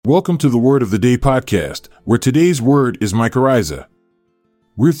Welcome to the Word of the Day podcast, where today's word is mycorrhiza.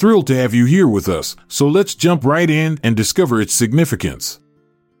 We're thrilled to have you here with us, so let's jump right in and discover its significance.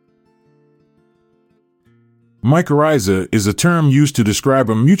 Mycorrhiza is a term used to describe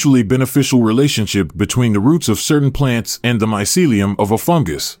a mutually beneficial relationship between the roots of certain plants and the mycelium of a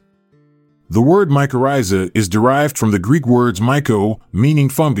fungus. The word mycorrhiza is derived from the Greek words myko, meaning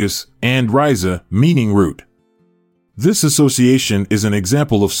fungus, and rhiza, meaning root. This association is an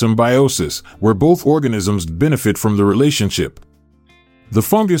example of symbiosis, where both organisms benefit from the relationship. The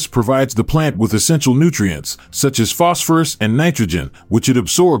fungus provides the plant with essential nutrients, such as phosphorus and nitrogen, which it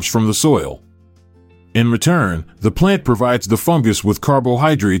absorbs from the soil. In return, the plant provides the fungus with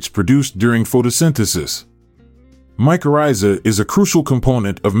carbohydrates produced during photosynthesis. Mycorrhiza is a crucial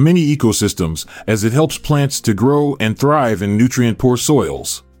component of many ecosystems as it helps plants to grow and thrive in nutrient-poor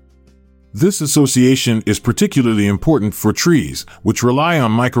soils. This association is particularly important for trees, which rely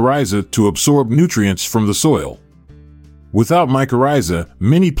on mycorrhiza to absorb nutrients from the soil. Without mycorrhiza,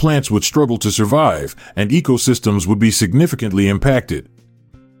 many plants would struggle to survive, and ecosystems would be significantly impacted.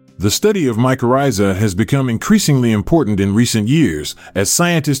 The study of mycorrhiza has become increasingly important in recent years as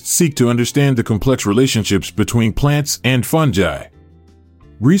scientists seek to understand the complex relationships between plants and fungi.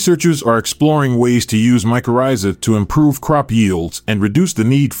 Researchers are exploring ways to use mycorrhiza to improve crop yields and reduce the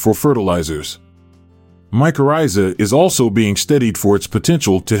need for fertilizers. Mycorrhiza is also being studied for its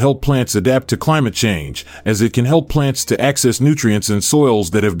potential to help plants adapt to climate change, as it can help plants to access nutrients in soils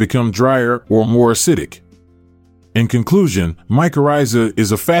that have become drier or more acidic. In conclusion, mycorrhiza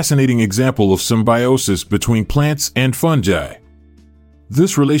is a fascinating example of symbiosis between plants and fungi.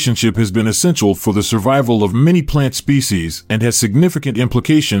 This relationship has been essential for the survival of many plant species and has significant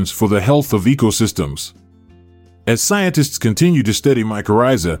implications for the health of ecosystems. As scientists continue to study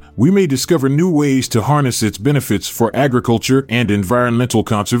mycorrhiza, we may discover new ways to harness its benefits for agriculture and environmental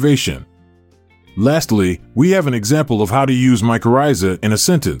conservation. Lastly, we have an example of how to use mycorrhiza in a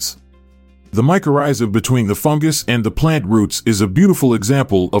sentence. The mycorrhiza between the fungus and the plant roots is a beautiful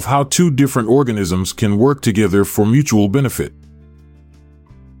example of how two different organisms can work together for mutual benefit.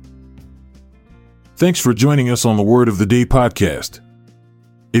 Thanks for joining us on the Word of the Day podcast.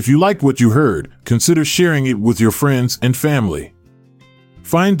 If you liked what you heard, consider sharing it with your friends and family.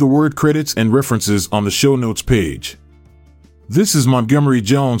 Find the word credits and references on the show notes page. This is Montgomery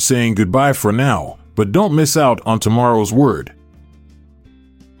Jones saying goodbye for now, but don't miss out on tomorrow's word.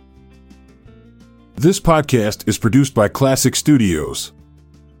 This podcast is produced by Classic Studios.